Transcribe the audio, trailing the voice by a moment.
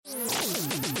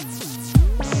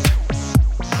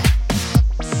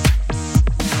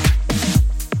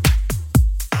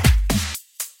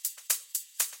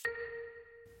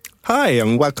Hi,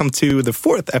 and welcome to the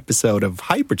 4th episode of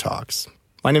Hyper Talks.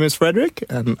 My name is Frederick,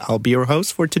 and I'll be your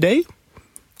host for today.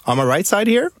 On my right side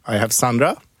here, I have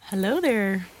Sandra. Hello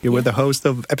there. You were the host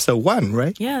of episode 1,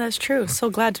 right? Yeah, that's true. So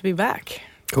glad to be back.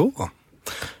 Cool.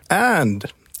 And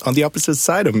on the opposite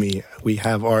side of me, we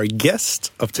have our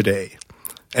guest of today,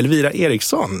 Elvira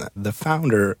Eriksson, the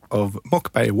founder of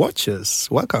Mockberg Watches.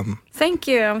 Welcome. Thank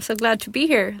you. I'm so glad to be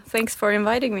here. Thanks for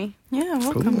inviting me. Yeah,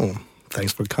 welcome. Cool.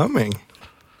 Thanks for coming.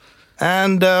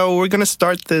 And we're going to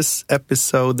start this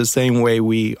episode the same way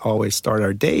we always start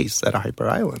our days at Hyper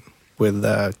Island, with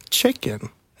a check-in.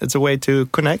 It's a way to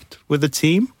connect with the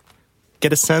team,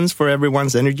 get a sense for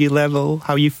everyone's energy level,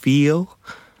 how you feel.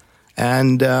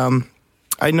 And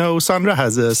I know Sandra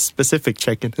has a specific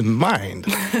check-in in mind.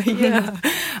 Yeah,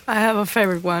 I have a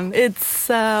favorite one. It's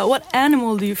what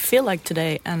animal do you feel like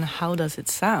today and how does it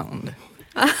sound?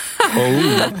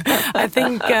 Oh, I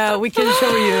think we can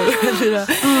show you.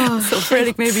 So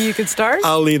Fredrik, maybe you could start?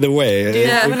 I'll lead the way. Do you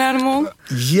have an animal?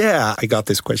 Yeah, I got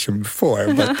this question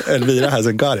before, but Elvira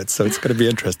hasn't got it, so it's going to be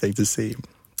interesting to see.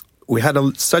 We had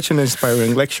such an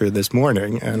inspiring lecture this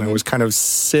morning, and I was kind of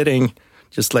sitting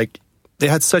just like, they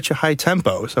had such a high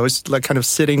tempo, so I was like kind of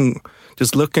sitting,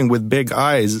 just looking with big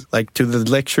eyes, like to the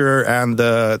lecturer and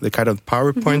the kind of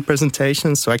PowerPoint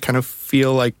presentation, so I kind of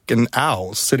feel like an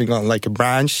owl sitting on like a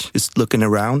branch, just looking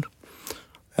around.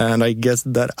 And I guess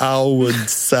that owl would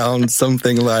sound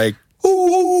something like,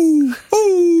 ooh,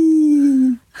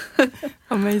 ooh.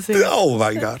 Amazing. Oh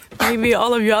my God. Maybe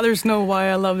all of you others know why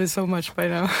I love this so much by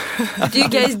now. Do you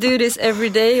guys do this every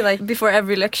day, like before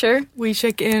every lecture? We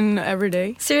check in every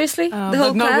day. Seriously? The But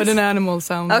whole not class? with an animal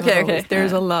sound. Okay, no. okay.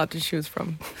 There's a lot to choose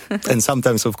from. And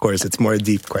sometimes, of course, it's more a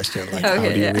deep question, like how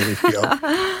do you really feel?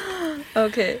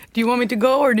 Okay. Do you want me to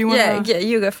go or do you want Yeah,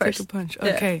 you go take first. a punch?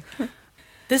 Yeah. Okay.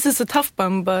 This is a tough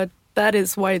one, but that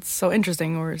is why it's so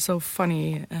interesting or so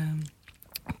funny.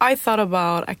 I thought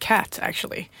about a cat,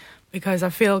 actually, because I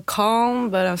feel calm,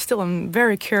 but I'm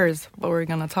very curious what we're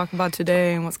going to talk about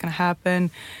today and what's going to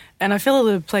happen. And I feel a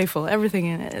little playful.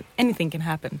 Anything can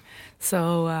happen.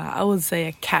 So I would say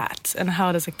a cat. And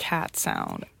how does a cat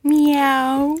sound?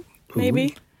 Meow,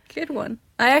 maybe? Good one.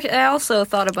 I also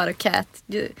thought about a cat.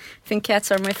 I think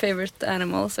cats are my favorite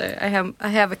animal, so I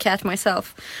have a cat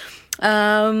myself.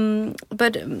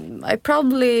 But I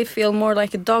probably feel more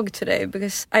like a dog today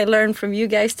because I learned from you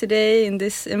guys today in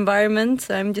this environment.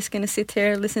 So I'm just going to sit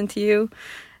here, listen to you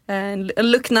and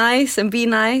look nice and be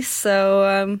nice.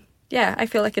 So, yeah, I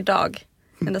feel like a dog.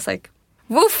 And it's like,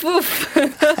 woof, woof.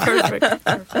 Perfect.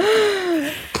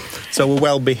 So a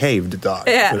well-behaved dog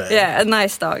today. Yeah, a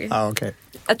nice dog. Oh, okay.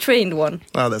 A trained one.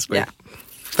 Oh, that's great. Yeah.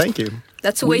 Thank you.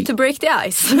 That's a way to break the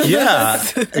ice. Yeah,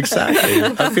 exactly.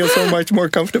 I feel so much more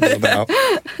comfortable now,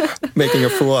 making a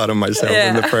fool out of myself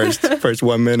in the first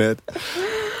 1 minute.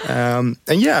 And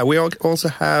yeah, we also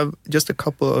have just a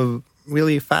couple of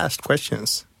really fast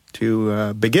questions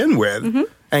to begin with,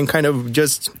 and kind of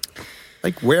just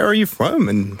like, where are you from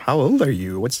and how old are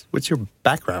you? What's your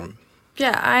background?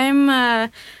 Yeah,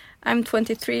 I'm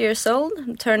 23 years old.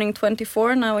 I'm turning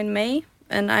 24 now in May.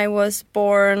 And I was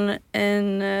born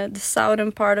in the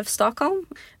southern part of Stockholm,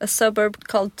 a suburb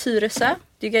called Tyresö.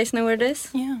 Do you guys know where it is?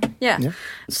 Yeah.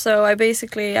 So I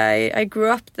grew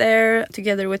up there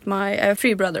together with I have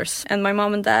 3 brothers and my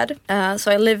mom and dad.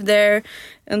 So I lived there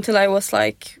until I was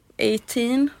like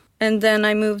 18. And then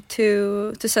I moved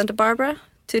to Santa Barbara,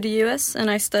 to the US, and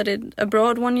I studied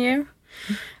abroad 1 year.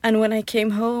 And when I came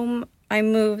home, I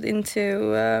moved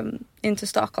into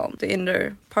Stockholm, the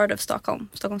inner part of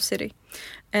Stockholm City.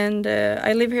 And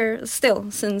I live here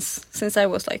still since I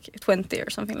was like 20 or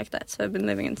something like that. So I've been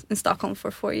living in Stockholm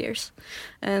for 4 years.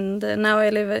 And now I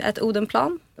live at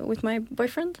Odenplan with my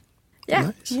boyfriend. Yeah.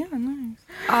 Nice. Yeah,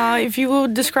 nice. If you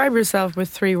would describe yourself with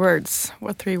 3 words,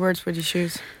 what 3 words would you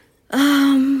choose?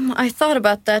 I thought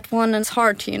about that one, and it's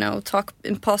hard to, talk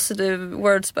in positive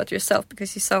words about yourself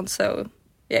because you sound so,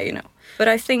 But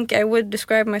I think I would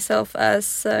describe myself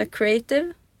as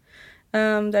creative.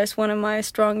 That's one of my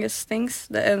strongest things.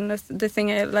 And the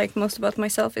thing I like most about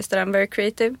myself is that I'm very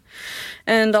creative.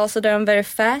 And also that I'm very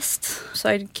fast. So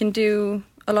I can do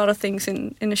a lot of things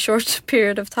in a short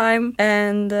period of time.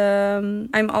 And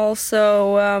I'm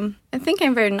also, I think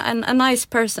I'm a nice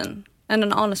person and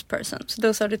an honest person. So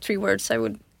those are the 3 words I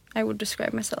would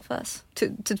describe myself as.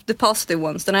 To the positive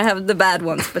ones. Then I have the bad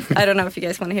ones, but I don't know if you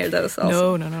guys want to hear those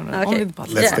also. No. Okay. Only the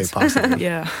positive. Let's stay positive.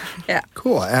 Yeah.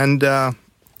 Cool. And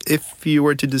if you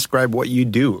were to describe what you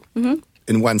do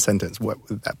in one sentence, what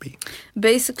would that be?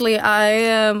 Basically,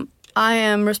 I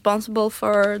am responsible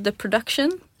for the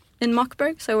production in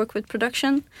Mockberg, so I work with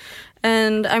production.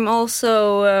 And I'm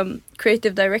also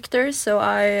creative director, so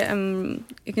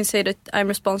you can say that I'm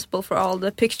responsible for all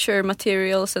the picture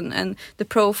materials and the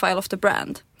profile of the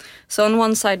brand. So on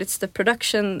one side it's the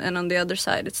production, and on the other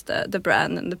side it's the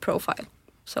brand and the profile.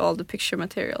 So all the picture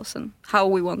materials and how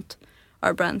we want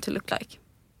our brand to look like.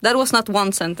 That was not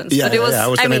one sentence, but it was. I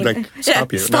was going to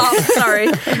stop you. Stop. Sorry.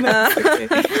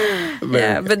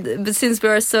 But since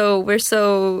we're so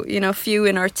few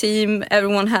in our team,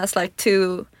 everyone has like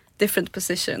 2 different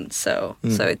positions. So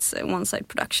it's one side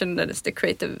production, that is the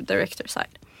creative director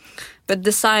side. But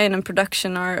design and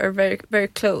production are very, very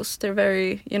close. They're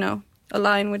very,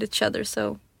 aligned with each other.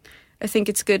 So I think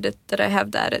it's good that I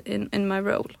have that in my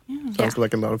role. Sounds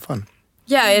like a lot of fun.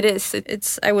 Yeah, it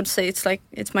is. I would say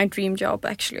it's my dream job,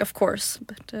 actually, of course.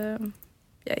 But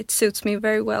it suits me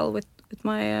very well with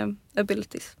my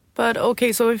abilities. But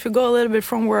okay, so if you go a little bit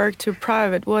from work to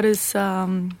private, what is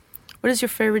your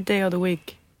favorite day of the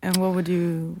week, and what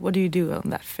do you do on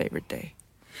that favorite day?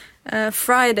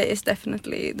 Friday is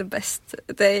definitely the best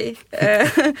day.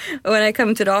 When I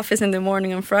come to the office in the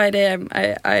morning on Friday,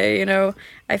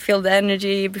 I feel the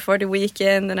energy before the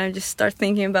weekend, and I just start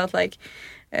thinking about like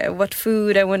what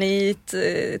food I want to eat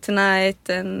tonight.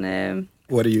 And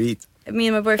what do you eat? Me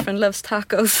and my boyfriend loves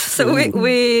tacos, so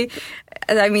we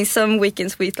some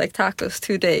weekends we eat like tacos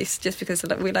 2 days just because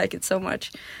we like it so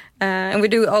much. And we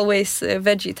do always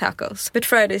veggie tacos. But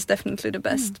Friday is definitely the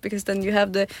best because then you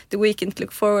have the weekend to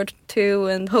look forward to,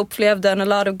 and hopefully I've done a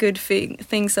lot of good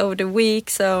things over the week,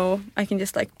 so I can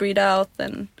just like breathe out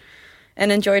and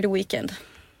enjoy the weekend.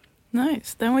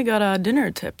 Nice. Then we got a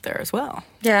dinner tip there as well.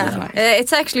 Yeah, nice.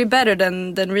 It's actually better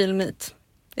than real meat.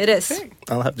 It is. Okay.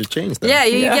 I'll have to change that. Yeah,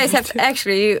 you guys have to,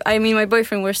 actually. My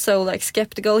boyfriend was so like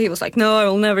skeptical. He was like, "No, I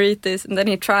will never eat this." And then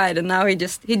he tried, and now he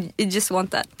just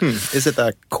want that. Is it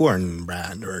a corn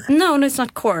brand or? No, it's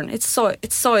not corn. It's soy.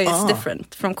 Soy is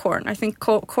different from corn. I think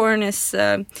corn is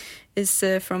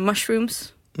from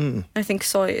mushrooms. I think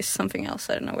soy is something else.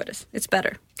 I don't know what it is. It's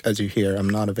better. As you hear, I'm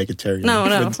not a vegetarian. No.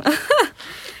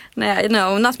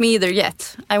 No, not me either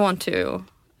yet. I want to.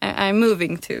 I'm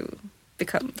moving to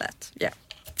become that. Yeah.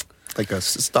 Like a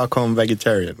Stockholm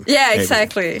vegetarian. Yeah, maybe.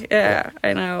 Exactly. Yeah,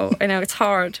 I know it's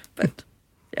hard, but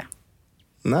yeah.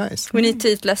 Nice. We need to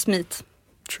eat less meat.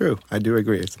 True, I do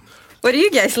agree. What do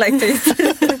you guys like to eat?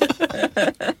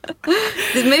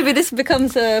 Maybe this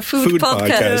becomes a food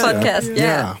podcast.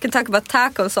 Yeah. We can talk about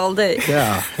tacos all day.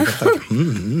 Yeah.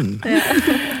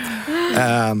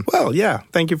 Well, yeah,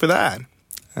 thank you for that.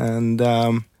 And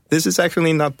this is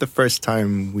actually not the first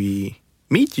time we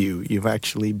meet you. You've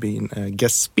actually been a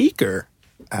guest speaker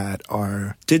at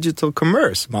our digital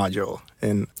commerce module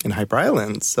in Hyper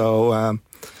Island. So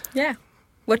yeah,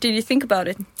 what did you think about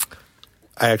it?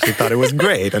 I actually thought it was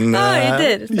great. And you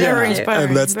did. Very inspiring.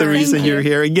 And that's the reason you're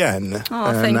here again.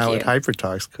 Thank now you. at Hyper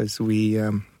Talks, because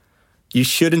you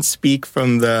shouldn't speak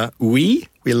from the we.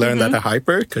 We learned that at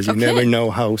Hyper, because you never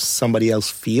know how somebody else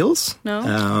feels.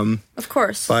 No, of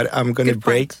course. But I'm going to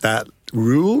break that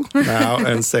rule now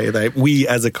and say that we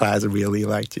as a class really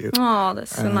liked you. Oh,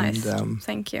 that's so nice.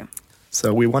 Thank you.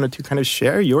 So we wanted to kind of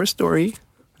share your story,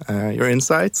 your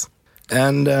insights.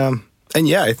 And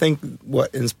yeah, I think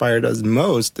what inspired us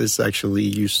most is actually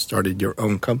you started your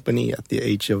own company at the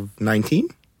age of 19?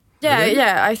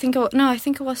 Yeah, I think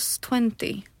it was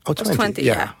 20. Oh, 20.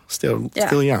 Yeah. Still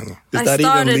young. Is I that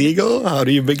started... even legal? How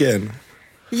do you begin?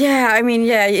 Yeah,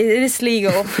 it is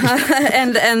legal,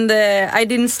 and I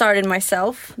didn't start it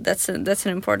myself. That's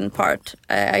an important part.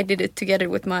 I did it together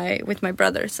with my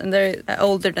brothers, and they're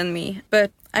older than me.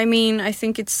 But I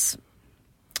think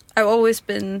I've always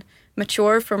been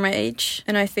mature for my age,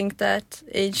 and I think that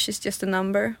age is just a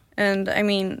number. And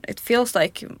it feels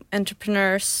like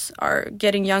entrepreneurs are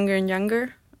getting younger and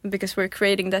younger, because we're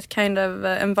creating that kind of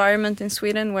environment in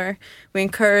Sweden where we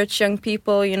encourage young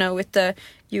people, with the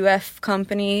UF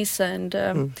companies, and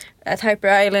at Hyper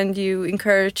Island you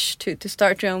encourage to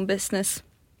start your own business.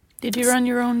 Did you run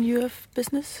your own UF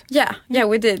business? Yeah,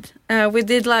 we did. We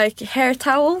did like hair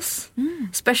towels,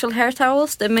 special hair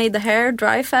towels that made the hair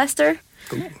dry faster.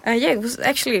 Cool. Yeah, it was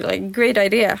actually like a great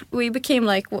idea. We became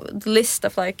like the list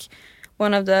of like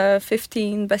one of the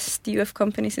 15 best UF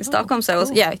companies in Stockholm. So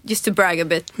cool. Just to brag a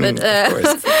bit. But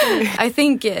I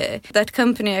think that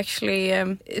company actually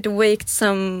it waked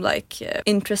some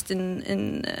interest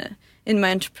in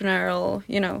my entrepreneurial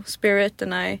spirit,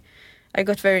 and I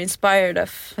got very inspired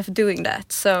of doing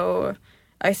that. So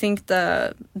I think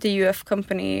the UF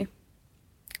company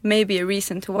may be a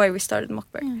reason to why we started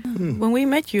Mockberg. When we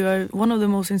met you, one of the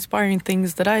most inspiring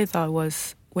things that I thought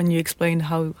was when you explained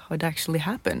how it actually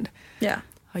happened. Yeah.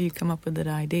 how you come up with that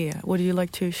idea. Would you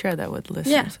like to share that with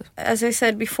listeners? Yeah, as I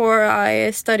said before,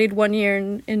 I studied 1 year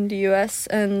in the US,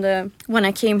 and when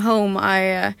I came home,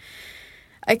 I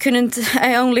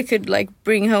only could like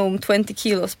bring home 20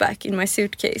 kilos back in my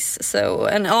suitcase. So,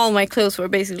 and all my clothes were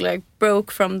basically like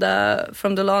broke from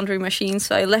the laundry machine.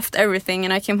 So I left everything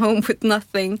and I came home with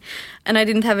nothing, and I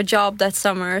didn't have a job that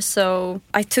summer. So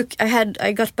I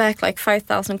got back like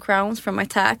 5,000 crowns from my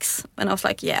tax, and I was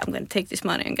like, yeah, I'm going to take this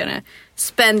money. I'm going to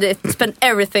spend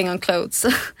everything on clothes.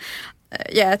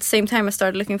 At the same time I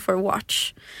started looking for a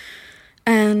watch.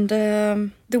 And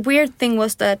the weird thing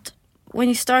was that when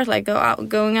you start like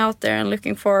going out there and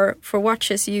looking for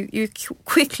watches, you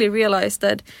quickly realize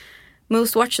that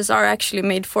most watches are actually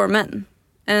made for men,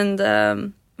 and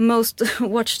most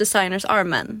watch designers are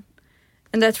men,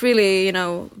 and that really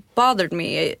bothered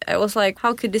me. I was like,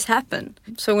 how could this happen?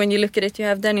 So when you look at it, you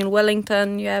have Daniel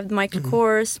Wellington, you have Michael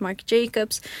Kors, Marc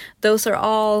Jacobs. Those are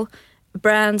all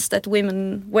brands that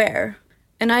women wear,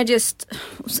 and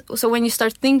so when you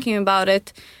start thinking about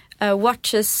it,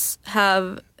 watches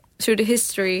have through the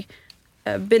history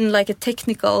been like a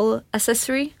technical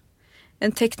accessory,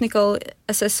 and technical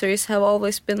accessories have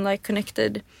always been like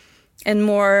connected and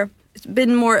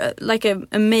been more like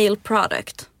a male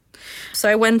product. So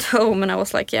I went home and I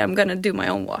was like, yeah, I'm gonna do my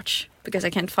own watch because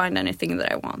I can't find anything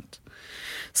that I want.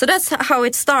 So that's how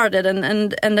it started,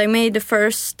 and I made the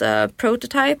first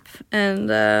prototype, and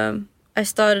I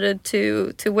started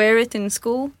to wear it in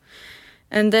school.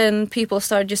 And then people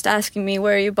started just asking me,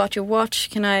 where you bought your watch?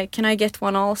 Can I get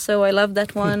one also? I love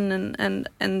that one.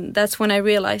 And that's when I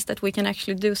realized that we can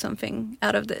actually do something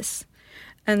out of this.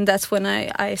 And that's when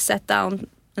I sat down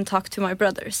and talked to my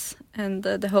brothers. And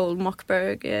the whole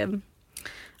Mockberg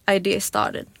idea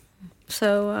started.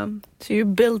 So you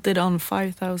built it on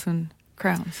 5,000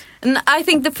 crowns? And I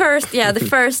think the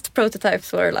first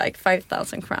prototypes were like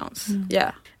 5,000 crowns.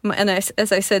 Yeah. And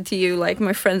as I said to you, like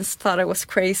my friends thought I was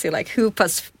crazy. Like, who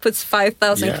puts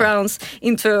 5,000 crowns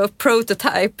into a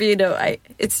prototype?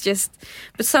 It's just.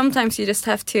 But sometimes you just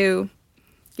have to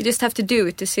do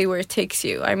it to see where it takes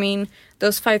you. I mean,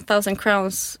 those 5,000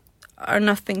 crowns are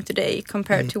nothing today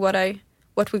compared to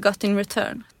what we got in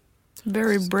return.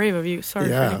 Very brave of you. Sorry,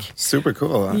 Fredrik. Super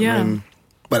cool. Yeah. I mean,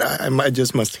 but I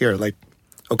just must hear, like,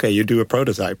 okay, you do a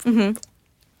prototype. Mm-hmm.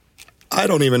 I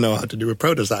don't even know how to do a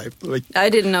prototype. Like, I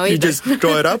didn't know either. You just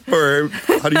draw it up, or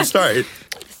how do you start?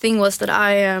 The thing was that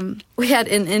we had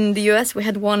in the US, we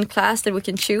had one class that we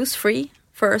can choose free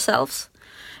for ourselves.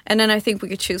 And then I think we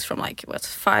could choose from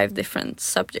 5 different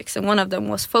subjects. And one of them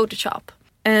was Photoshop.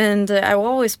 And I've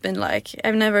always been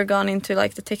I've never gone into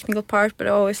the technical part, but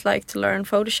I always like to learn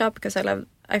Photoshop because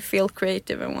I feel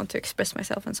creative and want to express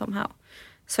myself in somehow.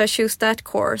 So I chose that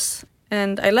course,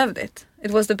 and I loved it.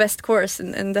 It was the best course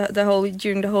during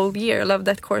the whole year. I loved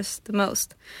that course the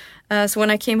most. So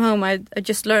when I came home, I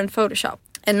just learned Photoshop.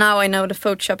 And now I know that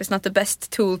Photoshop is not the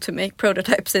best tool to make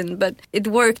prototypes in, but it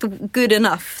worked good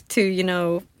enough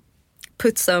to,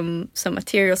 put some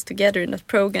materials together in that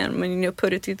program and,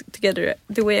 put it together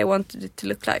the way I wanted it to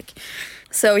look like.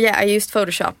 So yeah, I used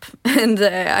Photoshop. And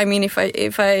I mean,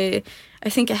 if I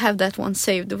think I have that one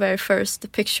saved, the very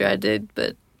first picture I did,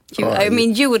 but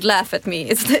you would laugh at me.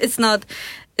 It's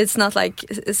not like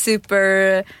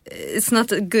super. It's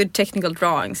not a good technical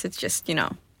drawings. It's just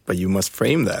But you must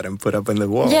frame that and put up in the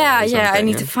wall. Yeah. I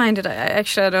need to find it. I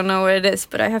don't know where it is,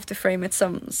 but I have to frame it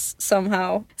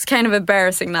somehow. It's kind of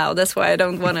embarrassing now. That's why I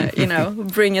don't want to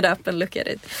bring it up and look at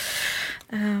it.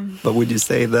 But would you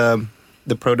say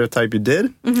the prototype you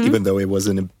did, even though it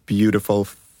wasn't a beautiful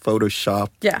Photoshop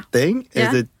thing,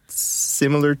 is it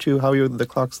similar to how the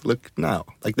clocks look now,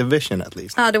 like the Vision at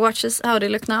least? The watches, how they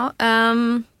look now.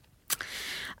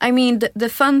 I mean, the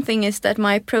fun thing is that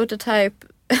my prototype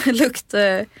looked.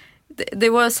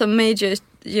 There were some major,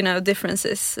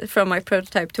 differences from my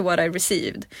prototype to what I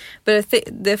received. But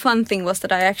the fun thing was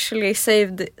that I actually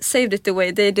saved it the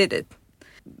way they did it,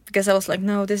 because I was like,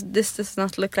 no, this does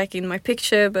not look like in my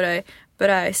picture. But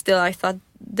I thought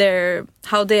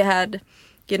how they had,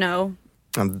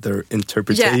 And their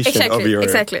interpretation of your...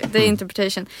 Exactly, the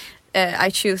interpretation. I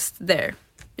choose there,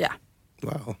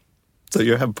 Wow. So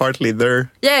you have partly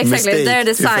their exactly, their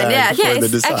design.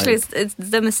 It's it's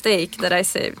the mistake that I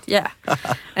saved,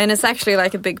 and it's actually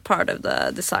like a big part of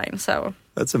the design, so...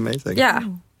 That's amazing. Yeah.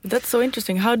 That's so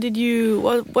interesting. How did you...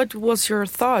 What was your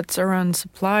thoughts around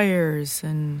suppliers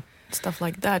and stuff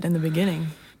like that in the beginning?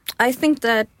 I think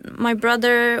that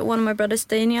one of my brothers,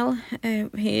 Daniel,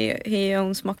 he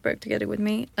owns Mockberg together with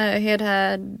me. He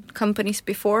had companies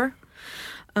before,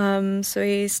 so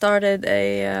he started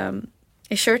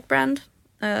a shirt brand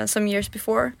some years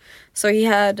before. So he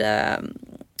had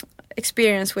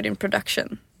experience within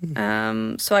production.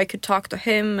 So I could talk to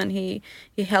him, and he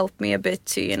helped me a bit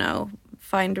to, you know,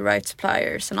 find the right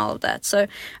suppliers and all of that. So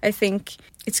I think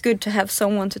it's good to have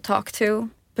someone to talk to.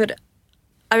 But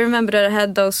I remember that I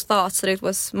had those thoughts that it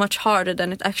was much harder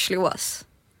than it actually was.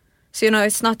 So, you know,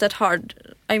 it's not that hard.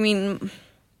 I mean,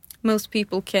 most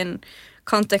people can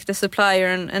contact the supplier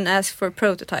and ask for a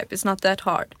prototype. It's not that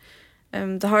hard.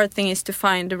 The hard thing is to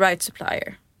find the right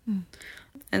supplier.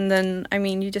 And then, I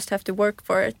mean, you just have to work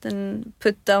for it and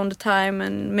put down the time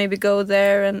and maybe go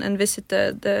there and visit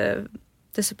the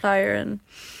supplier, and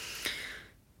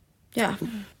yeah.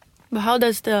 But how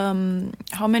does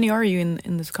how many are you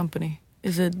in this company?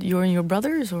 Is it you and your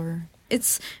brothers, or?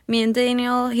 It's me and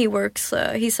Daniel. He works,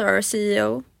 he's our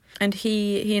CEO, and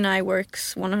he and I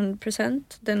works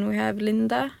 100%. Then we have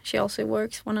Linda. She also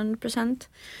works 100%,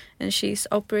 and she's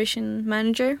operation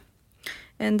manager.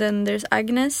 And then there's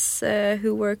Agnes,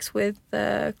 who works with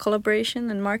collaboration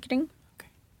and marketing. Okay.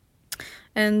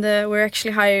 And we're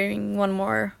actually hiring one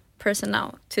more person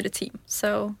now to the team.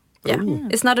 So yeah,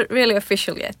 it's not really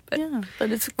official yet, but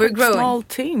it's a quite small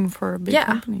team for a big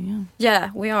company.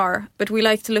 Yeah, we are. But we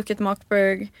like to look at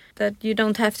Mockberg that you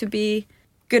don't have to be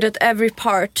good at every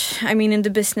part. I mean, in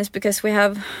the business, because we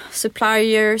have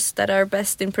suppliers that are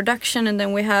best in production, and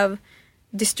then we have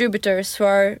distributors who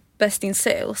are best in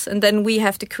sales, and then we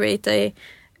have to create a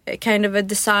kind of a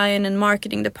design and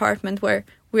marketing department where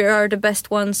we are the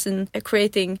best ones in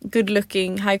creating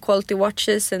good-looking, high-quality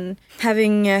watches and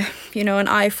having, you know, an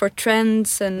eye for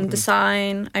trends and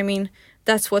design. I mean,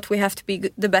 that's what we have to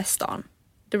be the best on.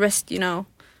 The rest, you know,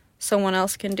 someone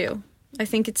else can do. I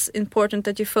think it's important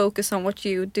that you focus on what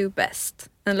you do best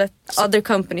and let other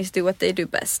companies do what they do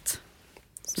best.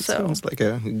 So sounds like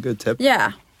a good tip.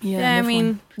 Yeah. Yeah, I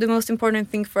mean, the most important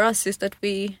thing for us is that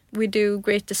we do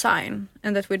great design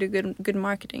and that we do good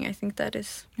marketing. I think that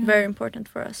is very important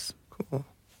for us. Cool.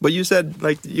 But you said,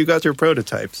 like, you got your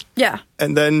prototypes. Yeah.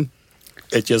 And then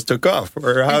it just took off.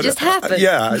 Or how it just happened.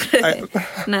 Yeah.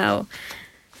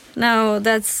 No,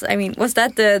 that's, I mean, was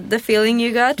that the feeling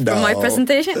you got from my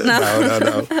presentation?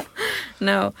 No.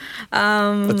 No.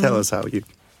 But tell us how you...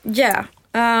 Yeah.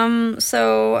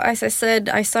 So as I said,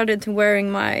 I started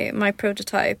wearing my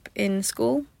prototype in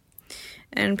school,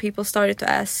 and people started to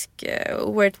ask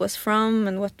where it was from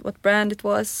and what brand it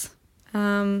was.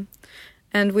 And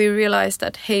we realized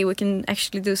that, hey, we can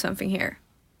actually do something here,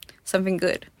 something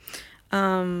good.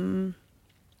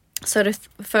 So the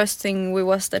first thing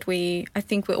was that I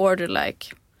think we ordered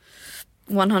like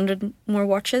 100 more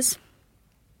watches,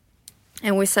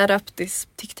 and we set up this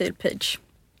Ticktail page,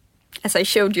 as I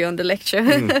showed you on the lecture.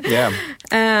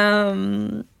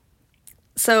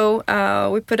 So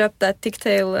we put up that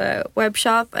Ticktail web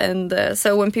shop, and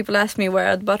so when people asked me where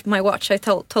I'd bought my watch, I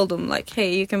told them, like,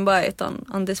 hey, you can buy it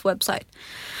on this website.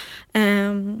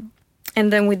 And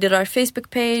then we did our Facebook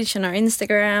page and our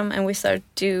Instagram, and we started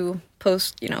to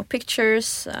post, you know,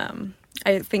 pictures.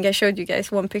 I think I showed you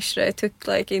guys one picture I took,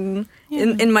 like, in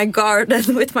my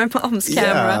garden with my mom's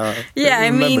camera. Yeah, I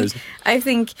mean, I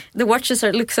think the watches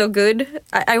look so good.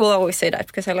 I will always say that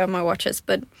because I love my watches,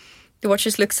 but the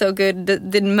watches look so good that it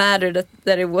didn't matter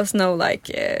that it was no,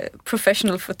 like,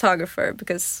 professional photographer,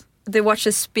 because the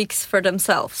watches speaks for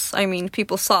themselves. I mean,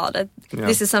 people saw that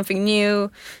this is something new.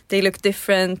 They look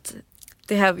different.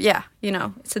 They have, you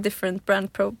know, it's a different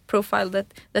brand profile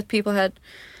that people had.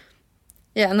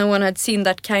 Yeah, no one had seen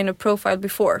that kind of profile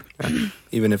before.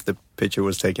 Even if the picture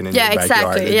was taken in your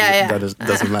backyard, exactly. That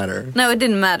doesn't matter. No, it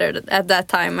didn't matter at that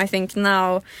time. I think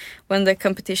now, when the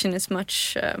competition is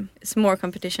much, it's more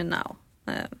competition now.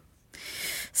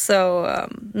 So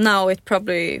now it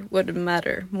probably wouldn't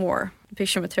matter more. The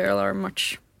picture material are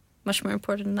much more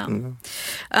important now.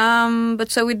 Mm-hmm.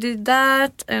 But so we did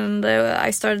that, and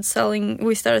we started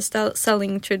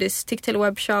selling through this Ticktail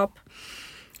web shop,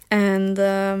 and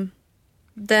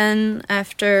then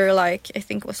after, like, I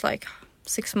think it was like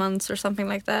 6 months or something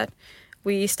like that,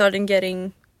 we started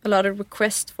getting a lot of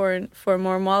requests for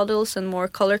more models and more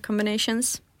color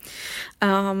combinations.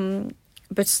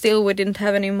 But still, we didn't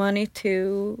have any money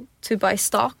to buy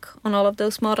stock on all of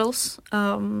those models.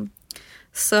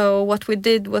 So what we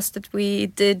did was that we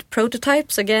did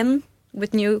prototypes again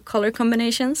with new color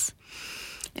combinations,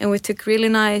 and we took really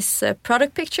nice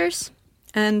product pictures.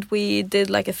 And we did,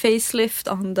 like, a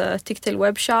facelift on the Ticktail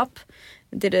web shop,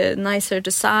 did a nicer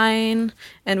design,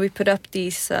 and we put up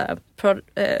these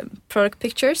product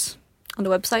pictures on the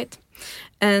website.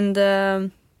 And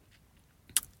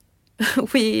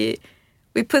we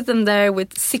put them there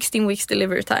with 16 weeks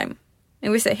delivery time.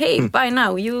 And we say, hey, buy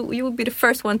now. You will be the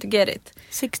first one to get it.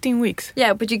 16 weeks.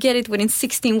 Yeah, but you get it within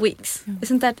 16 weeks. Yeah.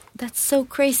 Isn't that's so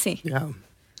crazy? Yeah.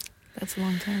 That's a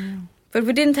long time. Yeah. But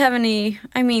we didn't have any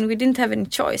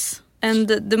choice. And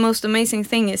the most amazing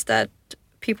thing is that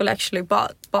people actually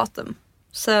bought them.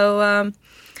 So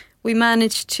we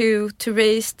managed to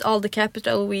raise all the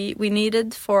capital we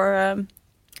needed for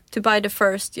to buy the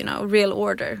first, real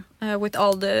order with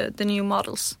all the new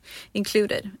models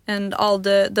included. And all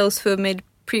those who have made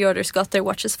pre-orders got their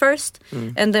watches first.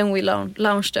 And then we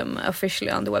launched them officially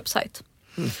on the website.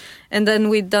 And then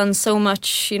we'd done so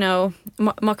much,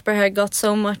 Mockberg had got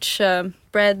so much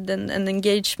bread and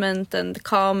engagement and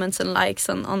comments and likes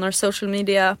on our social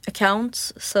media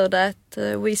accounts, so that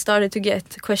we started to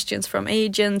get questions from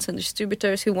agents and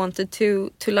distributors who wanted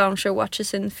to launch our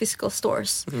watches in physical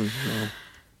stores.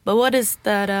 But what is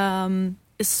that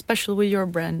is special with your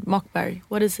brand, Mockberg?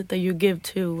 What is it that you give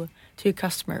to your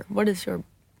customer? What is your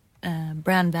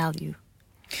brand value?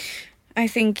 I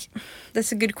think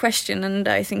that's a good question, and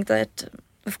I think that,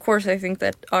 of course,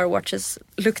 our watches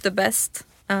look the best.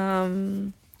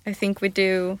 I think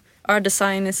our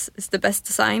design is the best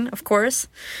design, of course.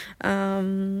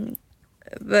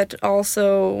 But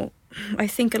also, I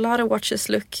think a lot of watches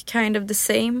look kind of the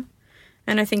same.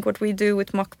 And I think what we do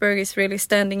with Mockberg is really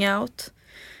standing out.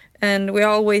 And we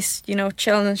always,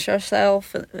 challenge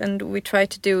ourselves, and we try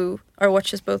to do our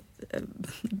watches both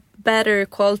better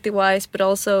quality-wise, but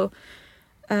also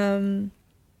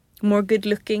more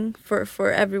good-looking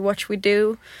for every watch we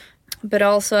do. But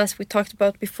also, as we talked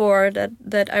about before,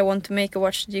 that I want to make a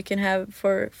watch that you can have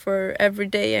for every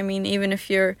day. I mean, even if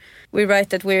you're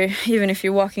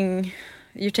walking,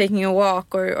 you're taking a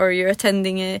walk, or you're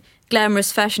attending a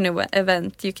glamorous fashion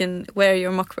event, you can wear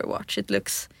your Mockberg watch. It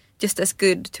looks just as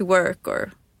good to work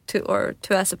or to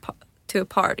a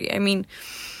party. I mean,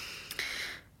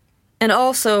 and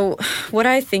also what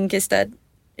I think is that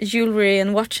jewelry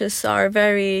and watches are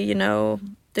very,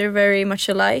 they're very much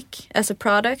alike as a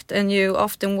product, and you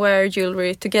often wear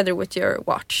jewelry together with your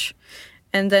watch.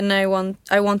 And then I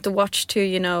want the watch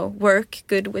to, work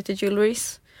good with the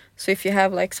jewelries. So if you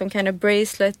have like some kind of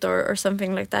bracelet or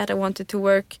something like that, I want it to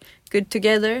work good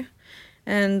together.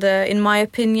 And in my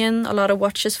opinion, a lot of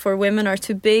watches for women are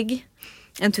too big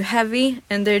and too heavy,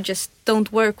 and they just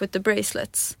don't work with the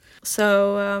bracelets.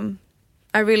 So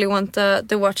I really want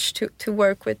the watch to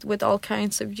work with all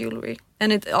kinds of jewelry.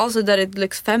 And it also that it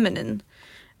looks feminine.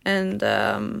 And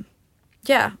and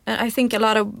I think a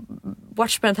lot of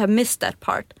watch brands have missed that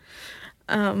part.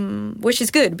 Which is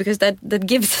good, because that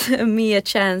gives me a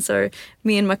chance, or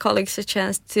me and my colleagues a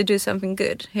chance to do something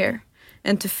good here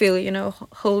and to fill,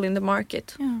 hole in the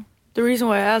market. Yeah. The reason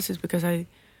why I ask is because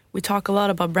we talk a lot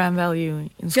about brand value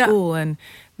in school and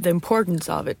the importance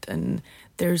of it, and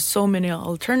there's so many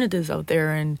alternatives out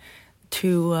there, and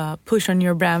to push on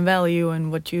your brand value and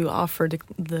what you offer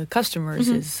the customers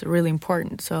is really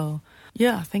important. So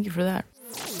yeah, thank you for that.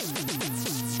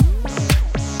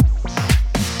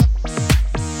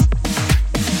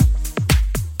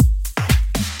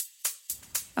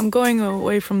 I'm going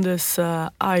away from this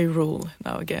I rule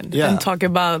now again and talk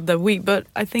about the we. But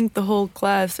I think the whole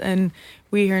class and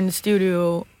we here in the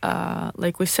studio,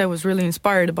 like we said, was really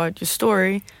inspired about your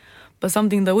story. But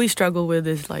something that we struggle with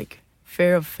is like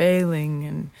fear of failing,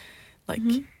 and like,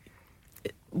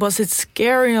 was it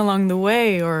scary along the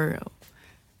way, or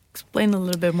explain a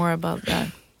little bit more about that?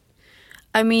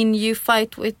 I mean, you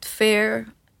fight with fear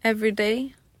every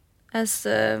day as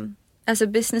a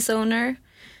business owner.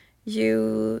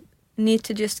 You need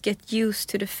to just get used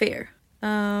to the fear,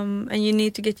 and you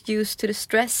need to get used to the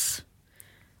stress,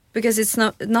 because it's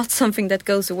not something that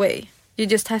goes away. You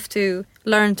just have to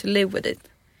learn to live with it,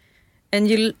 and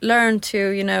you learn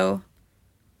to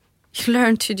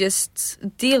just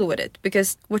deal with it,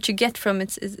 because what you get from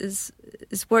it is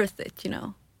worth it.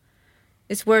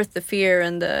 It's worth the fear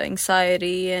and the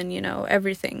anxiety and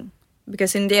everything,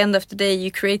 because in the end of the day, you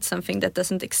create something that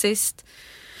doesn't exist.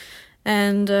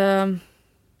 And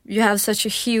you have such a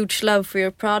huge love for your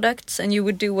products, and you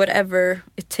would do whatever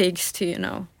it takes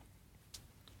to,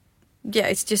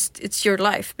 it's your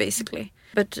life, basically.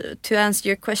 But to answer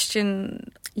your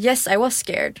question, yes, I was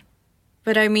scared.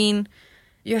 But I mean,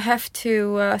 you have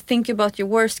to think about your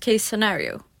worst case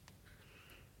scenario.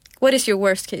 What is your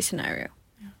worst case scenario?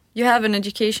 Yeah. You have an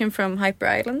education from Hyper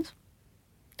Island.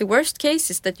 The worst case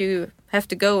is that you have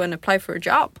to go and apply for a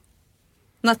job.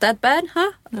 Not that bad,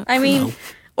 huh? No. I mean,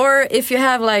 or if you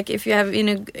are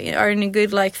in a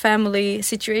good family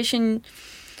situation,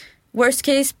 worst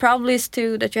case probably is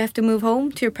that you have to move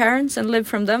home to your parents and live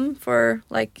from them for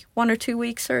 1 or 2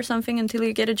 weeks or something until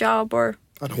you get a job, or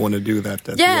I don't want to do that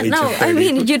at Yeah, the age no, of 30. I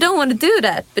mean, you don't want to do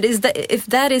that. But if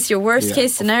that is your worst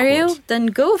case scenario, then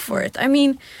go for it. I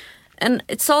mean, and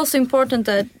it's also important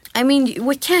that, I mean,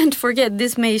 we can't forget,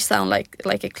 this may sound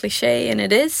like a cliche, and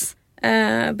it is,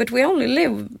 but we only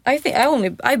live, I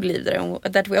believe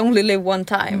that we only live one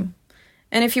time.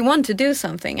 And if you want to do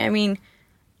something, I mean,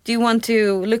 do you want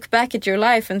to look back at your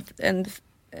life and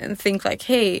think like,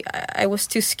 hey, I was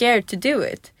too scared to do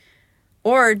it?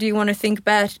 Or do you want to think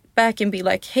back and be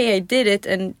like, hey, I did it,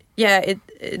 and yeah,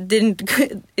 it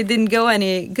didn't go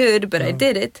any good, but I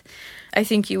did it. I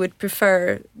think you would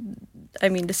prefer, I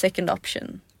mean, the second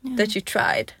option, that you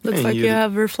tried. Looks like you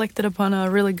have reflected upon a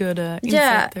really good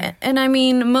insight there. And I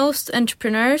mean, most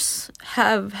entrepreneurs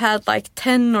have had like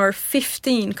 10 or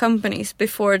 15 companies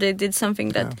before they did something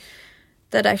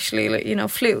that actually, you know,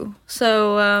 flew.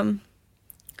 So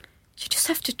you just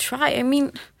have to try. I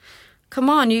mean, come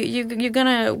on, you're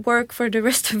gonna work for the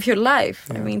rest of your life.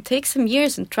 I mean, take some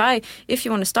years and try. If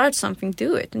you want to start something,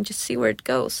 do it and just see where it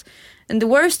goes. And the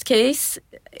worst case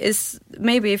is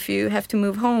maybe if you have to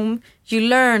move home, you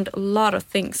learned a lot of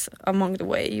things along the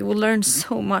way. You will learn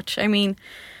so much. I mean,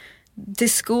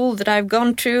 this school that I've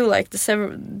gone through, like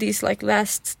these like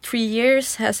last 3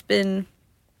 years, has been,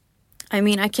 I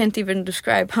mean, I can't even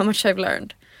describe how much I've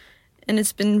learned. And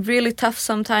it's been really tough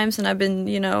sometimes, and I've been,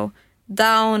 you know,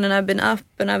 down, and I've been up,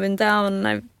 and I've been down, and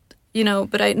I've, you know,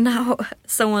 but I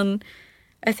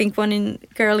think one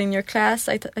girl in your class,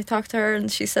 I talked to her,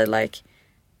 and she said, like,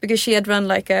 because she had run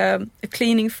like a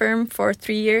cleaning firm for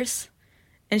 3 years,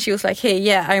 and she was like, hey,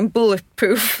 yeah, I'm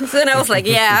bulletproof. So then I was like,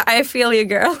 yeah, I feel you,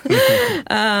 girl.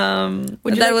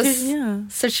 That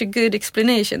was such a good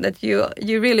explanation, that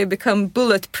you really become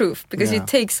bulletproof because you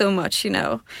take so much, you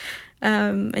know,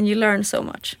 and you learn so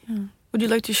much. Yeah. Would you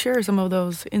like to share some of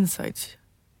those insights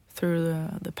through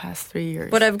the past 3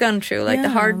 years? What I've gone through, like the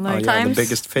hard times? The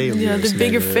biggest failures. Yeah, the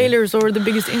bigger failures or the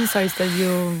biggest insights that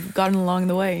you've gotten along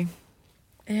the way.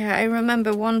 Yeah, I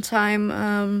remember one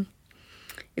time,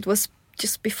 it was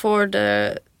just before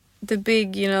the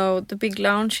big, you know, the big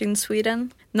launch in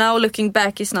Sweden. Now looking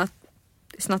back, it's not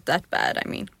that bad, I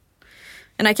mean.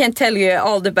 And I can't tell you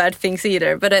all the bad things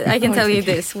either, but I can tell you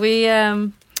this. We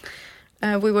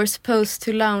were supposed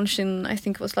to launch in, I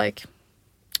think it was like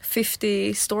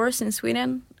 50 stores in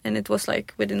Sweden, and it was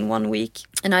like within 1 week.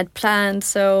 And I'd planned,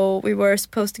 so we were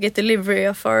supposed to get delivery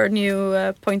of our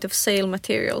new point of sale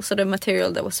material, so the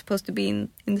material that was supposed to be in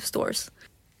the stores.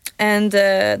 And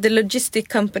the logistic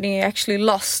company actually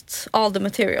lost all the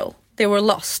material. They were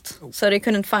lost, so they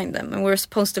couldn't find them. And we were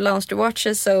supposed to launch the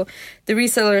watches, so the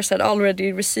resellers had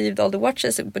already received all the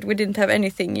watches, but we didn't have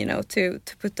anything, you know, to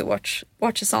put the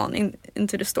watches on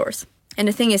into the stores. And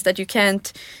the thing is that you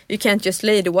can't just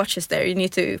lay the watches there. You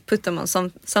need to put them on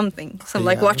something,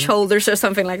 like watch holders or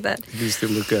something like that. These still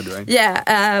look good, right?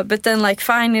 Yeah, but then like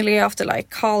finally after like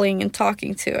calling and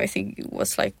talking to, I think it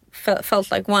was like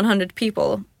felt like 100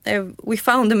 people, we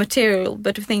found the material,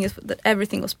 but the thing is that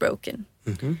everything was broken.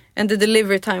 Mm-hmm. And the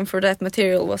delivery time for that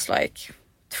material was like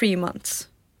 3 months.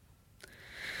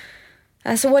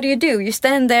 So what do? You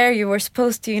stand there, you were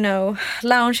supposed to, you know,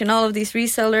 launch in all of these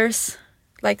resellers.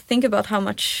 Like, think about how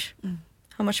much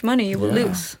money you will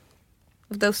lose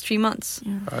of those 3 months.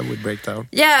 Yeah. I would break down.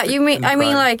 Yeah, I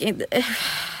mean, like,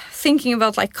 thinking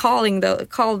about like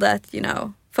call that, you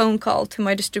know, phone call to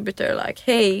my distributor, like,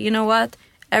 hey, you know what?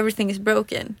 Everything is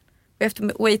broken. We have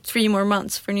to wait 3 more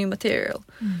months for new material.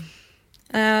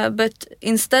 But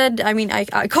instead, I mean,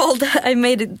 I called. I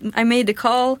made the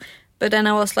call, but then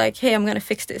I was like, hey, I'm gonna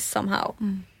fix this somehow.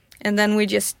 And then we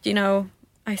just, you know,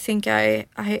 I think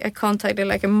I contacted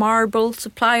like a marble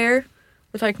supplier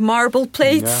with like marble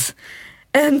plates,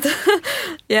 and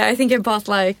I think I bought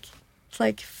like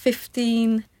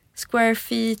 15 square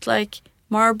feet like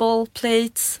marble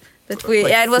plates. That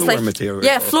it was like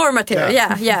material. Floor material.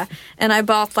 Yeah. And I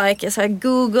bought I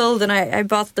Googled, and I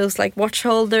bought those like watch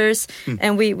holders,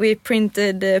 and we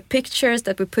printed pictures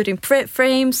that we put in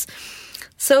frames.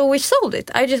 So we sold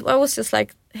it. I was just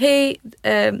like, hey,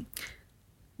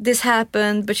 this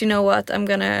happened, but you know what? I'm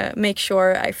gonna make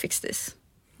sure I fix this.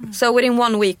 So within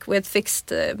 1 week, we had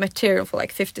fixed material for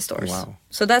like 50 stores. Wow.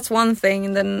 So that's one thing,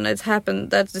 and then it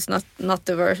happened. That is not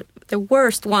the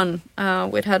worst one.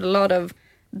 We'd had a lot of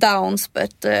downs,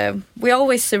 but we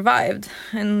always survived.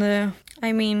 And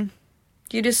I mean,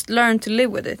 you just learn to live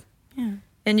with it. Yeah.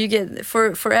 And you get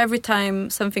for every time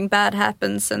something bad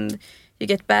happens and you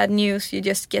get bad news, you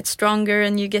just get stronger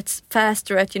and you get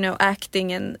faster at, you know,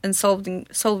 acting and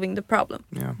solving the problem.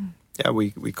 Yeah,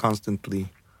 we constantly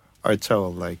are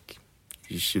told like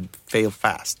you should fail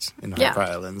fast in Harper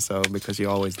Island, so because you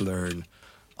always learn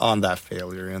on that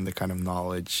failure and the kind of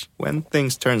knowledge. When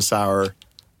things turn sour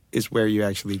is where you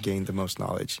actually gain the most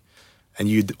knowledge. And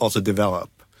you also develop.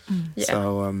 Yeah.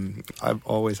 So I've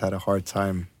always had a hard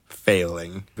time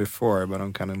failing before, but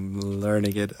I'm kind of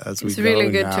learning it as we go now. It's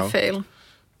really good to fail.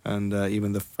 And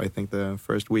even I think the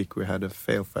first week we had a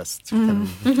fail fest.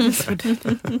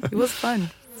 It was fun.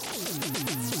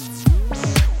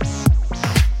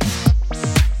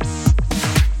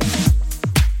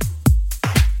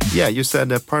 Yeah, you said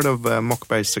that part of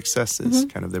Mockberg's success is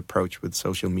kind of the approach with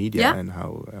social media and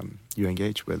how you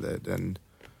engage with it. And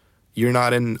you're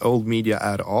not in old media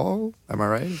at all, am I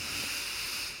right?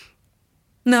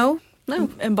 No.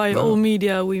 And by old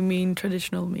media, we mean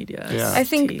traditional media. Yeah. I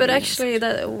think, TV but and actually,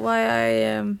 that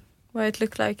why it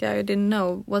looked like I didn't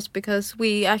know was because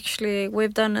we've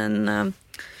done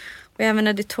we have an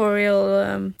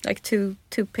editorial like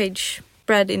two-page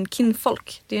spread in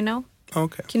Kinfolk. Do you know?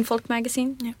 Okay. Kinfolk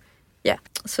magazine. Yeah.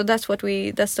 So that's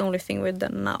the only thing we've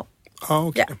done now. Oh,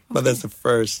 okay. Yeah. But that's the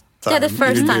first time. Yeah, the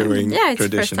first you're time. doing Yeah, it's the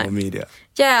first traditional time. media.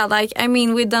 Yeah, like I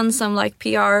mean, we've done some like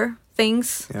PR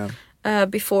things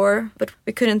before, but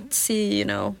we couldn't see,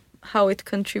 how it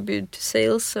contributed to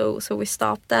sales, so we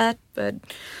stopped that. But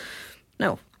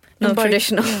no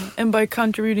traditional. And by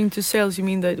contributing to sales, you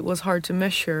mean that it was hard to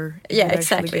measure? If it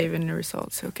Exactly. Gave any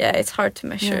results? Okay. Yeah, it's hard to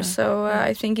measure. Yeah. So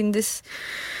I think in this,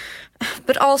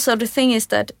 but also the thing is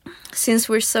that since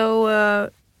we're so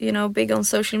big on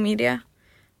social media,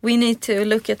 we need to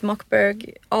look at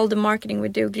Mockberg, all the marketing we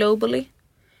do globally.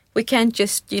 We can't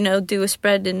just, do a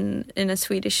spread in a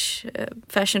Swedish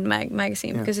fashion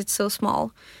magazine because it's so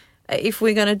small. If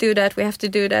we're going to do that, we have to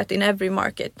do that in every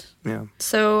market. Yeah.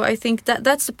 So I think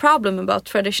that's the problem about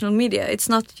traditional media. It's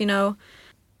not,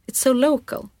 it's so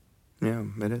local. Yeah,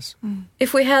 it is.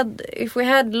 If we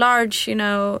had large,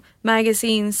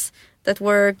 magazines that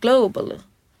were global,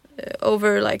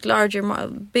 over like larger,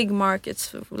 big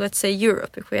markets, let's say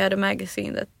Europe, if we had a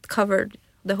magazine that covered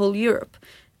the whole Europe,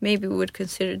 maybe we would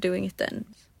consider doing it then.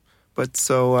 But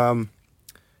so,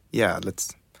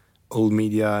 old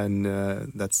media and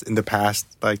that's in the past,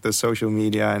 like the social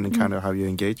media and kind of how you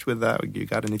engage with that. You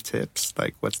got any tips?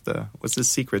 Like, what's the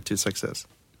secret to success?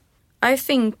 I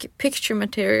think picture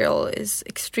material is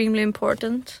extremely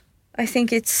important. I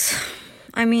think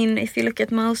if you look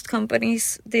at most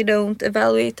companies, they don't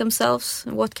evaluate themselves,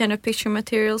 what kind of picture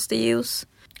materials they use.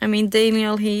 I mean,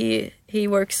 Daniel, he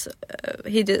works,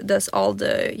 he does all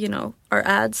the, our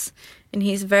ads, and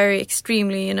he's very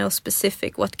extremely,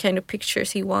 specific what kind of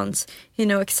pictures he wants. He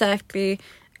knows exactly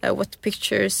what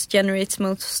pictures generates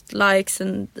most likes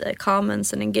and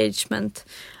comments and engagement.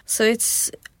 So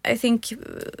I think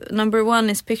number one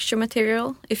is picture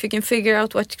material. If you can figure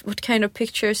out what kind of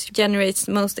pictures generates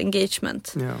the most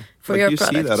engagement for your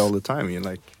product. You see that all the time. You're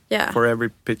like, for every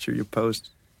picture you post,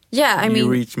 you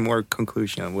reach more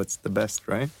conclusion on what's the best,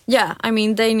 right? Yeah, I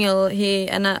mean, Daniel, he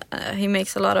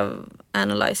makes a lot of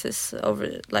analysis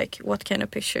over like what kind of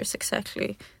pictures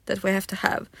exactly that we have to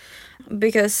have.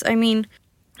 Because, I mean,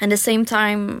 at the same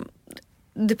time,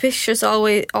 the pictures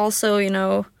also,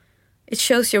 it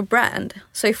shows your brand.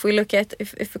 So if we look at,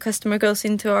 if a customer goes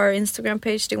into our Instagram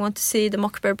page, they want to see the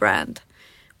Mockberg brand.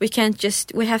 We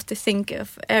have to think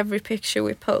of every picture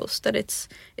we post that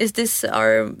is this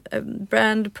our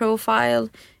brand profile?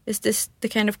 Is this the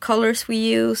kind of colors we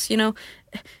use?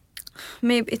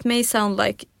 Maybe it may sound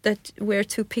like that we're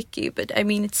too picky, but I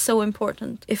mean, it's so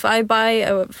important. If I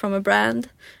buy from a brand,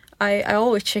 I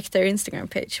always check their Instagram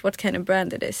page, what kind of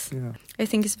brand it is. Yeah. I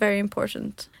think it's very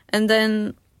important. And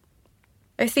then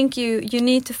I think you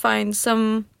need to find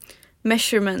some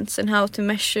measurements and how to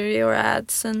measure your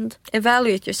ads and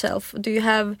evaluate yourself. Do you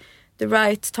have the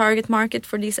right target market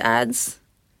for these ads?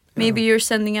 Maybe you're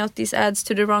sending out these ads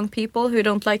to the wrong people who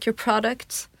don't like your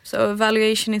products. So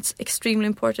evaluation is extremely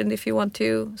important if you want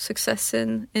to success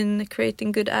in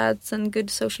creating good ads and good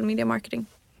social media marketing.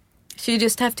 So you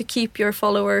just have to keep your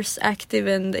followers active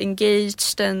and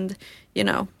engaged and, you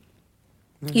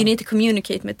need to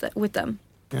communicate with them.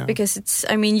 Yeah. Because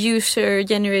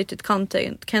user-generated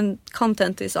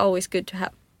content is always good to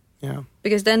have. Yeah.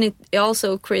 Because then it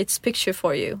also creates picture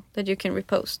for you that you can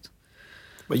repost.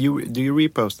 But do you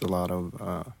repost a lot of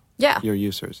your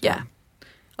users? Yeah.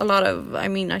 A lot of, I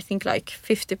think like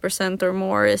 50% or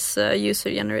more is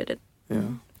user-generated. Yeah.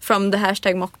 From the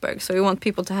hashtag Mockberg. So we want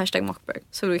people to hashtag Mockberg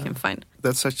so we can find.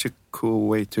 That's such a cool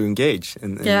way to engage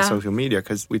in social media,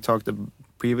 because we talked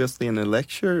previously in a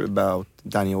lecture about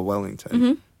Daniel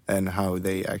Wellington and how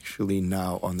they actually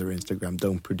now on their Instagram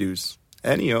don't produce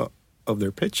any of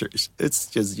their pictures. It's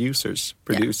just users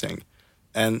producing.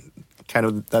 And kind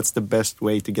of that's the best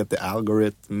way to get the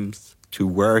algorithms to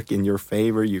work in your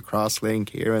favor. You cross-link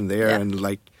here and there, Yeah. and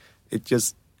like it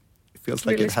feels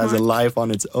like Really it has a smart. life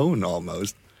on its own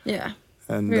almost. Yeah,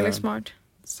 And really smart.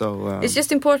 So It's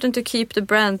just important to keep the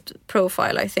brand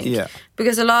profile, I think. yeah,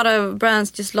 Because a lot of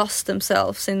brands just lost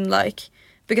themselves in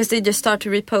because they just start to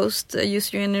repost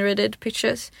user-generated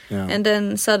pictures. yeah, And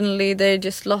then suddenly they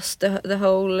just lost the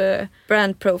whole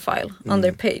brand profile on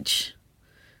their page.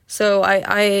 So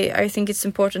I think it's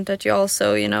important that you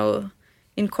also,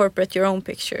 incorporate your own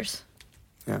pictures.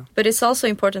 yeah, But it's also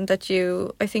important that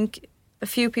I think a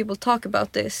few people talk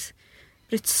about this,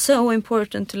 but it's so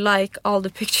important to like all the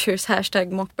pictures,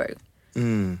 #Mockberg.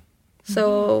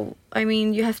 So, I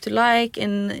mean, you have to like,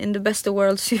 in the best of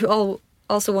worlds, you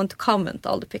also want to comment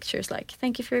all the pictures, like,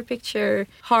 thank you for your picture,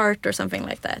 heart, or something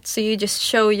like that. So you just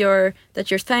show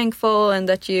that you're thankful and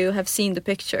that you have seen the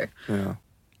picture. yeah.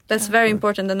 That's very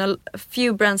important, and a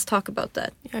few brands talk about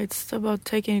that. Yeah, it's about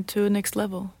taking it to the next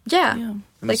level. Yeah. Yeah.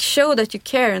 Like, show that you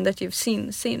care and that you've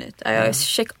seen it. I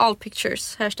always check all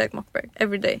pictures, #Mockberg,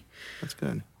 every day. That's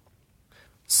good.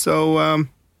 So,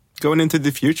 going into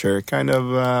the future, kind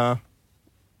of,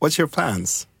 what's your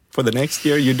plans for the next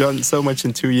year? You've done so much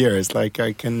in 2 years. Like,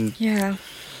 Yeah.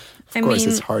 of course,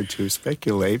 it's hard to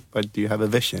speculate, but do you have a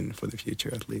vision for the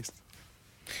future at least?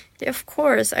 Yeah, of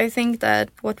course. I think that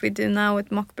what we do now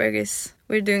with Mockberg is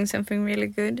we're doing something really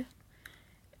good.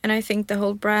 And I think the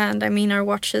whole brand, I mean, our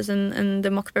watches and the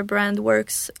Mockberg brand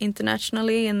works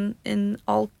internationally in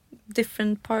all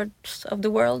different parts of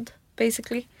the world,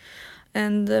 basically.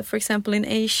 And for example, in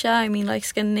Asia, I mean, like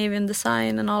Scandinavian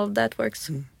design and all of that works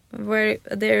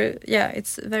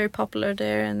it's very popular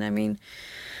there. And I mean,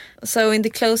 so in the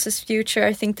closest future,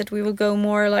 I think that we will go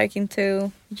more like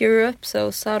into Europe,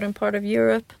 so southern part of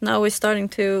Europe. Now we're starting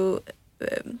to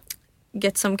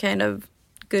get some kind of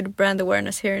good brand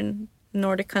awareness here in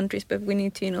Nordic countries, but we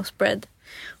need to, spread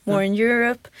more in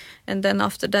Europe. And then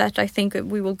after that, I think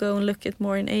we will go and look at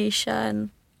more in Asia. And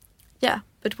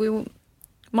but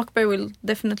Mockberg will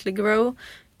definitely grow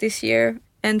this year.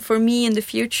 And for me in the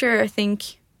future, I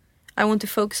think I want to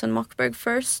focus on Mockberg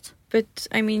first. But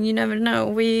I mean, you never know.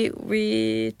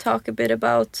 We talk a bit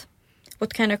about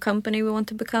what kind of company we want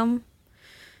to become,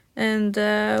 and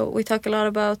we talk a lot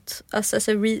about us as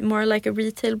more like a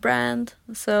retail brand.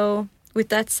 So with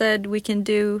that said, we can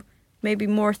do maybe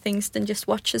more things than just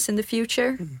watches in the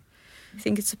future. I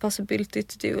think it's a possibility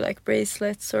to do like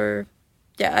bracelets or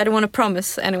I don't want to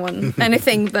promise anyone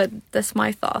anything, but that's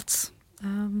my thoughts.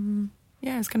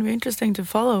 Yeah, it's going to be interesting to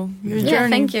follow your journey. Yeah,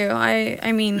 thank you.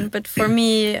 I mean, but for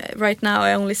me right now,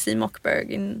 I only see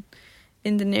Mockberg in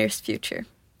the nearest future.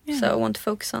 Yeah. So I want to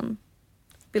focus on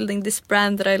building this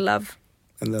brand that I love.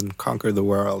 And then conquer the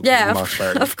world. Yeah,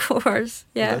 Mockberg. of course.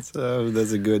 Yeah,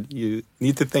 that's a good. You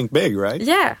need to think big, right?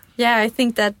 Yeah. I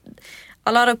think that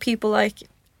a lot of people like.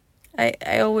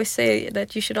 I always say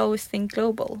that you should always think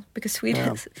global because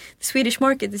the Swedish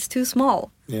market is too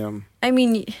small. Yeah. I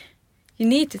mean, you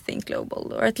need to think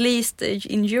global, or at least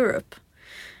in Europe.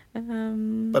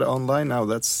 But online now,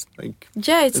 that's like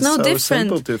it's no so different.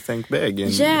 simple to think big.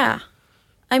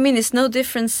 I mean, it's no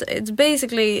difference.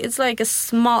 It's like a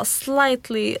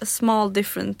small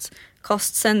different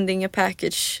cost sending a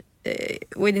package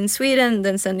within Sweden,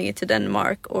 then sending it to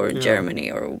Denmark or Germany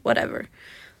or whatever.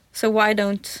 So why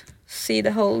don't see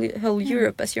the whole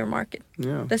Europe as your market?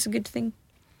 Yeah, that's a good thing.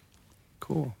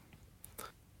 Cool.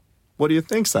 What do you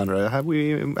think, Sandra? Have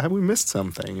we missed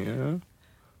something? Yeah.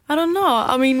 I don't know.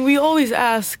 I mean, we always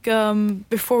ask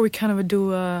before we kind of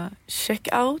do a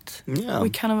checkout. Yeah. We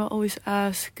kind of always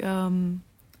ask,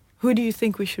 who do you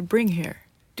think we should bring here?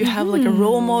 Do you have like a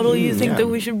role model you think that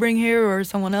we should bring here, or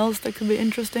someone else that could be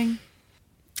interesting?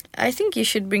 I think you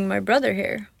should bring my brother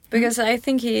here. Because I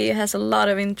think he has a lot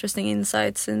of interesting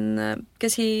insights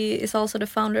because he is also the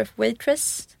founder of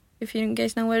Waitress. If you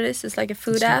guys know what it is, it's like a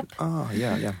food app. Oh,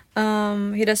 yeah.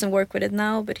 He doesn't work with it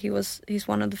now, but he's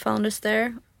one of the founders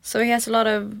there. So he has a lot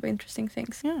of interesting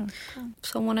things. Yeah, cool.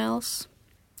 Someone else?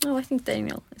 Oh, I think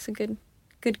Daniel is a good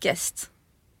guest.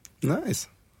 Nice.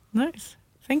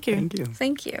 Thank you.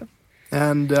 Thank you.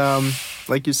 And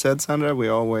like you said, Sandra, we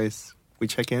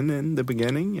check in the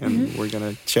beginning, and we're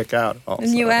going to check out also. A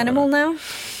new animal now?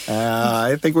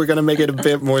 I think we're going to make it a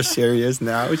bit more serious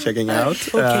now, checking out.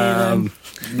 Okay, then.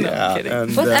 Yeah. kidding.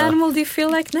 And, What animal do you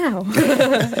feel like now?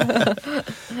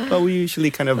 Well, we usually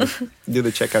kind of do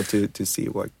the checkout to see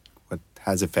what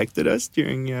has affected us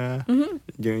during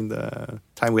the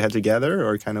time we had together,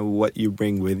 or kind of what you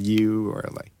bring with you, or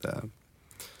like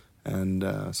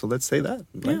so let's say that,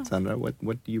 right, Sandra?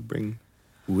 What do you bring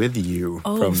with you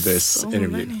from this interview?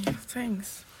 Many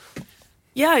things.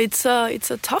 Yeah, it's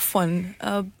a tough one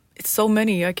it's so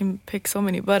many. I can pick so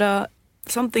many. But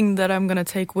something that I'm going to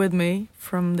take with me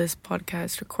from this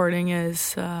podcast recording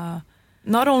is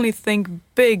not only think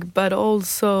big, but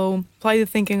also apply the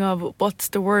thinking of what's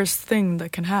the worst thing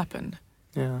that can happen.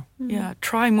 Yeah. Yeah,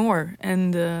 try more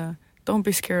and don't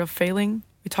be scared of failing.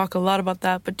 We talk a lot about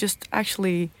that, but just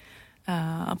actually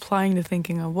applying the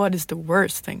thinking of what is the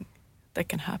worst thing that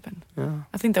can happen. Yeah.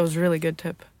 I think that was a really good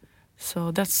tip.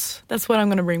 So that's what I'm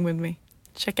going to bring with me.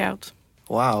 Check out.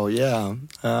 Wow, yeah.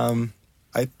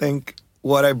 I think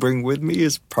what I bring with me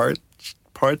is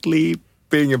partly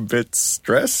being a bit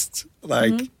stressed.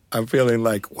 Like, I'm feeling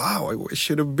like, wow, I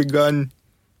should have begun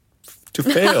to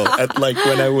fail at like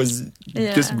when I was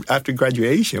just after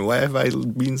graduation. Why have I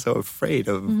been so afraid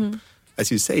of,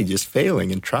 as you say, just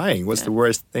failing and trying? What's the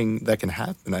worst thing that can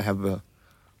happen? I have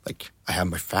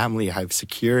my family, I have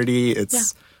security.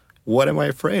 It's what am I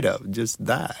afraid of? Just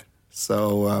that.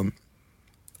 So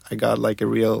I got like a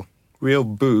real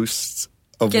boost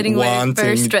of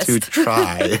wanting to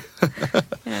try.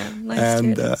 Nice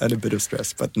and a bit of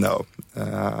stress, but no.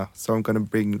 So I'm going to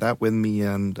bring that with me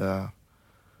and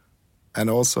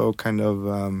also kind of,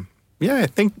 I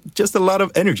think just a lot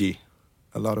of energy,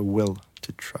 a lot of will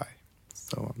to try.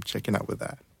 So I'm checking out with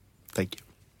that. Thank you.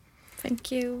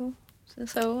 Thank you.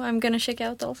 So I'm going to check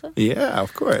out also? Yeah,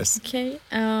 of course. Okay.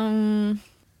 I'm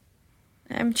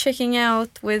checking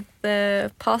out with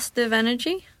the positive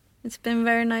energy. It's been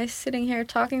very nice sitting here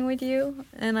talking with you.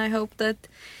 And I hope that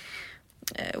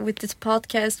with this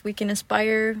podcast, we can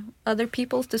inspire other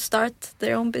people to start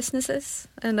their own businesses.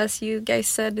 And as you guys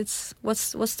said, it's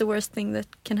what's the worst thing that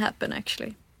can happen,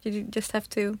 actually. You just have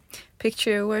to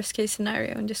picture a worst case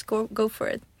scenario and just go for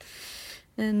it.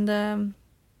 And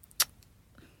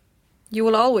you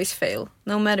will always fail,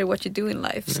 no matter what you do in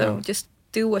life. So just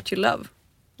do what you love.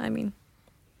 I mean,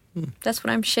 that's what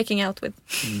I'm checking out with.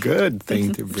 Good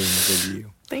thing to bring with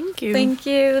you. Thank you. Thank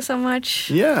you so much.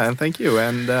 Yeah, and thank you.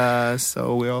 And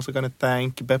so we're also going to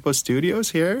thank Beppo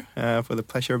Studios here for the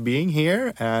pleasure of being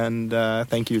here. And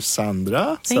thank you,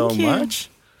 Sandra, so much.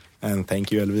 And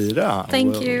thank you, Elvira.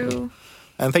 Thank you.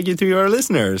 And thank you to your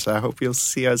listeners. I hope you'll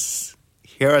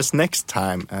hear us next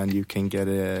time. And you can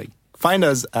find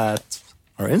us at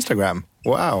our Instagram.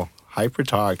 Wow,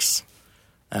 HyperTalks.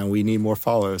 And we need more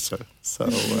followers. So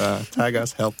tag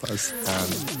us, help us.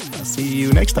 And I'll see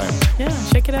you next time. Yeah,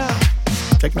 check it out.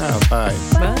 Check it out. Bye.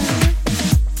 Bye.